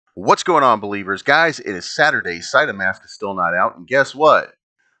What's going on, believers? Guys, it is Saturday. Saitamask is still not out. And guess what?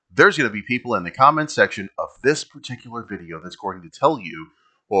 There's going to be people in the comment section of this particular video that's going to tell you,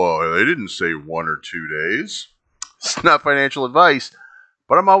 well, they didn't say 1 or 2 days. It's not financial advice,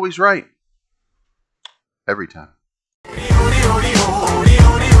 but I'm always right. Every time. I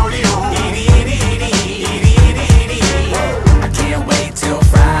can't wait till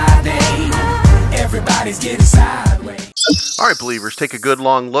Friday. Everybody's getting sideways. All right, believers, take a good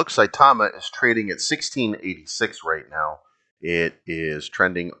long look. Saitama is trading at 1686 right now. It is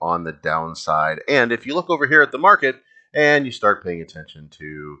trending on the downside. And if you look over here at the market and you start paying attention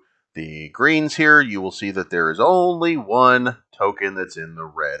to the greens here, you will see that there is only one token that's in the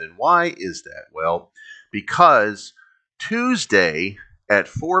red. And why is that? Well, because Tuesday at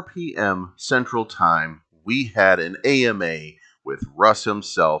 4 p.m. Central Time, we had an AMA with Russ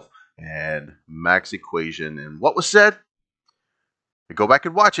himself and Max Equation. And what was said? Go back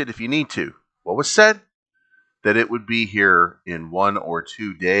and watch it if you need to. What was said? That it would be here in 1 or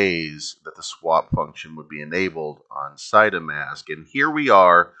 2 days that the swap function would be enabled on Saitamask. And here we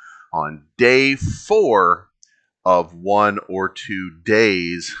are on day 4 of 1 or 2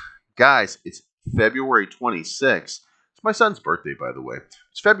 days. Guys, it's February 26th. It's my son's birthday, by the way.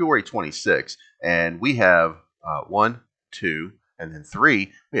 It's February 26th, and we have 1, 2, and then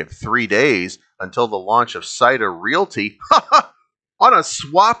 3. We have 3 days until the launch of Saita Realty on a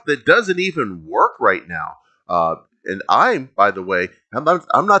swap that doesn't even work right now. And I'm, by the way, I'm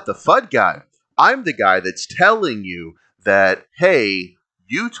not the FUD guy. I'm the guy that's telling you that, hey,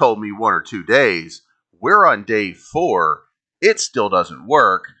 you told me 1 or 2 days. We're on day 4. It still doesn't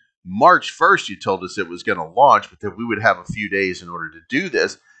work. March 1st, you told us it was going to launch, but that we would have a few days in order to do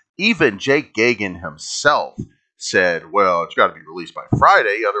this. Even Jake Gagan himself said, well, it's got to be released by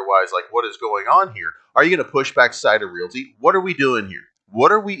Friday. Otherwise, like, what is going on here? Are you going to push back Saita Realty? What are we doing here?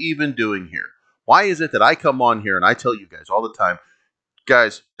 What are we even doing here? Why is it that I come on here and I tell you guys all the time,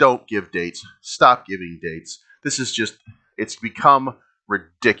 guys, don't give dates. Stop giving dates. This is just, it's become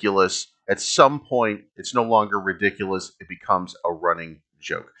ridiculous. At some point, it's no longer ridiculous. It becomes a running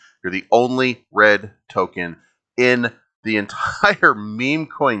joke. You're the only red token in the entire meme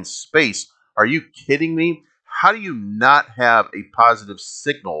coin space. Are you kidding me? How do you not have a positive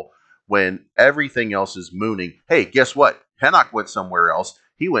signal when everything else is mooning? Hey, guess what? Hennock went somewhere else.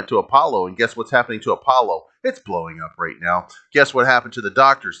 He went to Apollo, and guess what's happening to Apollo? It's blowing up right now. Guess what happened to the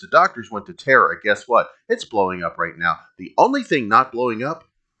doctors? The doctors went to Terra. Guess what? It's blowing up right now. The only thing not blowing up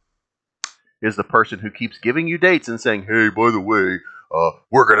is the person who keeps giving you dates and saying, hey, by the way,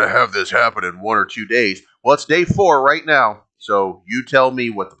 we're going to have this happen in 1 or 2 days. Well, it's day 4 right now, so you tell me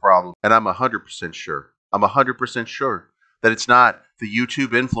what the problem is. And I'm 100% sure. I'm 100% sure that it's not the YouTube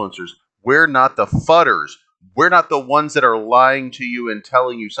influencers. We're not the fudders. We're not the ones that are lying to you and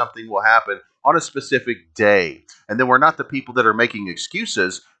telling you something will happen on a specific day. And then we're not the people that are making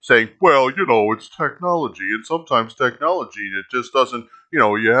excuses saying, well, you know, it's technology. And sometimes technology, it just doesn't, you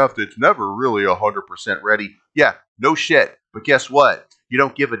know, you have to, it's never really 100% ready. Yeah, no shit. But guess what? You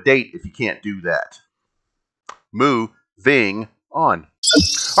don't give a date if you can't do that. Moving on.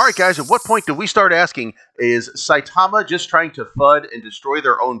 All right, guys, at what point do we start asking, is Saitama just trying to FUD and destroy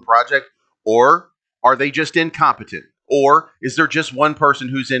their own project? Or are they just incompetent? Or is there just one person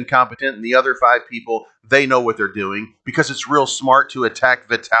who's incompetent and the other 5 people, they know what they're doing because it's real smart to attack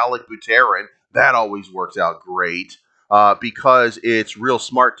Vitalik Buterin? That always works out great because it's real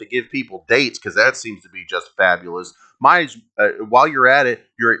smart to give people dates because that seems to be just fabulous. While you're at it,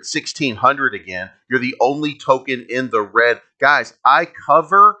 you're at 1600 again. You're the only token in the red. Guys, I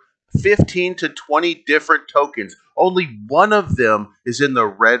cover 15 to 20 different tokens. Only one of them is in the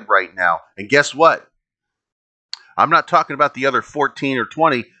red right now. And guess what? I'm not talking about the other 14 or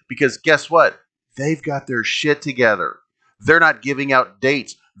 20 because guess what? They've got their shit together. They're not giving out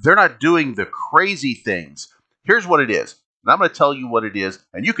dates. They're not doing the crazy things. Here's what it is. And I'm going to tell you what it is.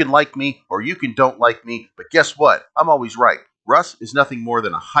 And you can like me or you can don't like me. But guess what? I'm always right. Russ is nothing more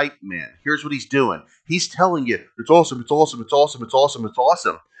than a hype man. Here's what he's doing. He's telling you, it's awesome, it's awesome, it's awesome, it's awesome, it's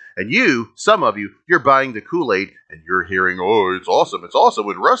awesome. And you, some of you, you're buying the Kool-Aid and you're hearing, oh, it's awesome, it's awesome.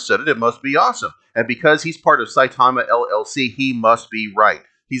 When Russ said it, it must be awesome. And because he's part of Saitama LLC, he must be right.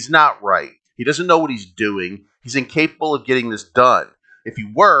 He's not right. He doesn't know what he's doing. He's incapable of getting this done. If he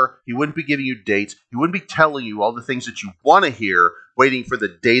were, he wouldn't be giving you dates. He wouldn't be telling you all the things that you want to hear, waiting for the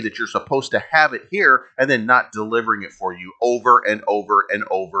day that you're supposed to have it here, and then not delivering it for you over and over and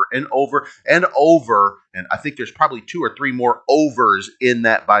over and over and over. And I think there's probably 2 or 3 more overs in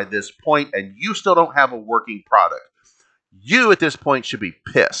that by this point, and you still don't have a working product. You, at this point, should be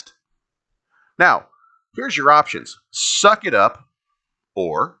pissed. Now, here's your options. Suck it up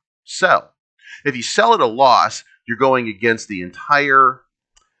or sell. If you sell at a loss, you're going against the entire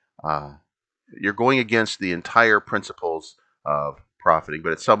principles of profiting.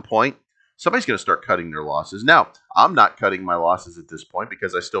 But at some point, somebody's going to start cutting their losses. Now, I'm not cutting my losses at this point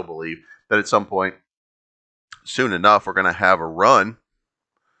because I still believe that at some point, soon enough, we're going to have a run.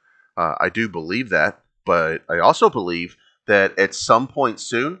 I do believe that, but I also believe that at some point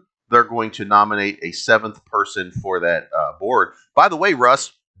soon, they're going to nominate a 7th person for that board. By the way,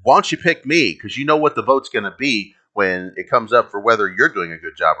 Russ, why don't you pick me? Because you know what the vote's going to be when it comes up for whether you're doing a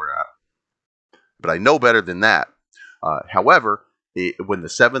good job or not. But I know better than that. However, when the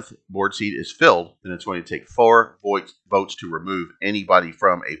 7th board seat is filled, then it's going to take 4 votes to remove anybody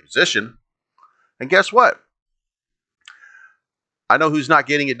from a position. And guess what? I know who's not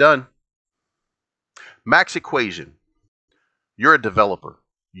getting it done. Max Equation. You're a developer.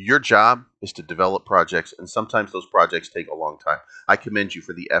 Your job is to develop projects, and sometimes those projects take a long time. I commend you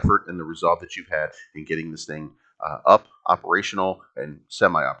for the effort and the resolve that you've had in getting this thing up, operational, and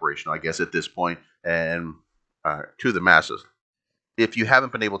semi-operational, I guess, at this point, and to the masses. If you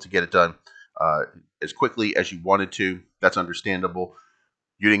haven't been able to get it done as quickly as you wanted to, that's understandable.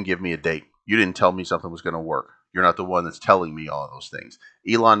 You didn't give me a date. You didn't tell me something was going to work. You're not the one that's telling me all of those things.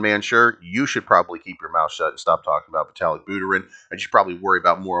 Elon Mansher, you should probably keep your mouth shut and stop talking about Vitalik Buterin. And you should probably worry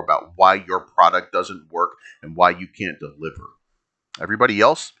more about why your product doesn't work and why you can't deliver. Everybody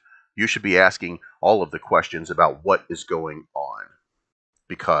else, you should be asking all of the questions about what is going on.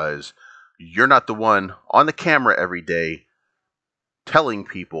 Because you're not the one on the camera every day telling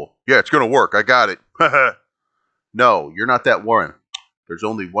people, yeah, it's going to work. I got it. No, you're not that one. There's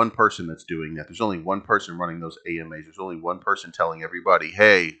only one person that's doing that. There's only one person running those AMAs. There's only one person telling everybody,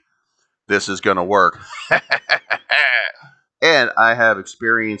 hey, this is going to work. And I have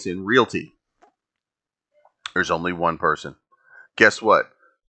experience in realty. There's only one person. Guess what?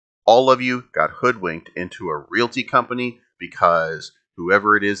 All of you got hoodwinked into a realty company because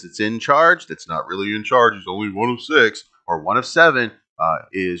whoever it is that's in charge, that's not really in charge, is only one of 6 or one of 7,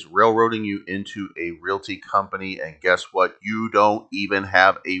 is railroading you into a realty company. And guess what? You don't even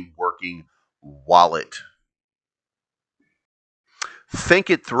have a working wallet.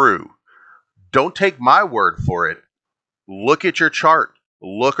 Think it through. Don't take my word for it. Look at your chart.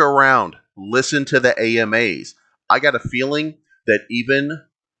 Look around. Listen to the AMAs. I got a feeling that even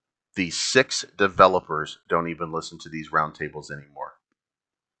the 6 developers don't even listen to these roundtables anymore.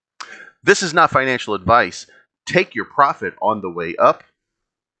 This is not financial advice. Take your profit on the way up.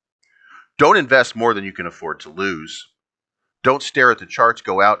 Don't invest more than you can afford to lose. Don't stare at the charts.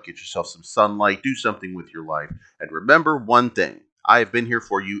 Go out, get yourself some sunlight, do something with your life. And remember one thing. I have been here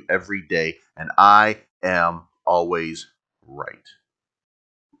for you every day, and I am always right.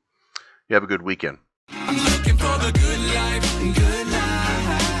 You have a good weekend. I'm looking for the good life, good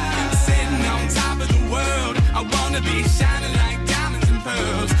life. Sitting on top of the world, I wanna be shining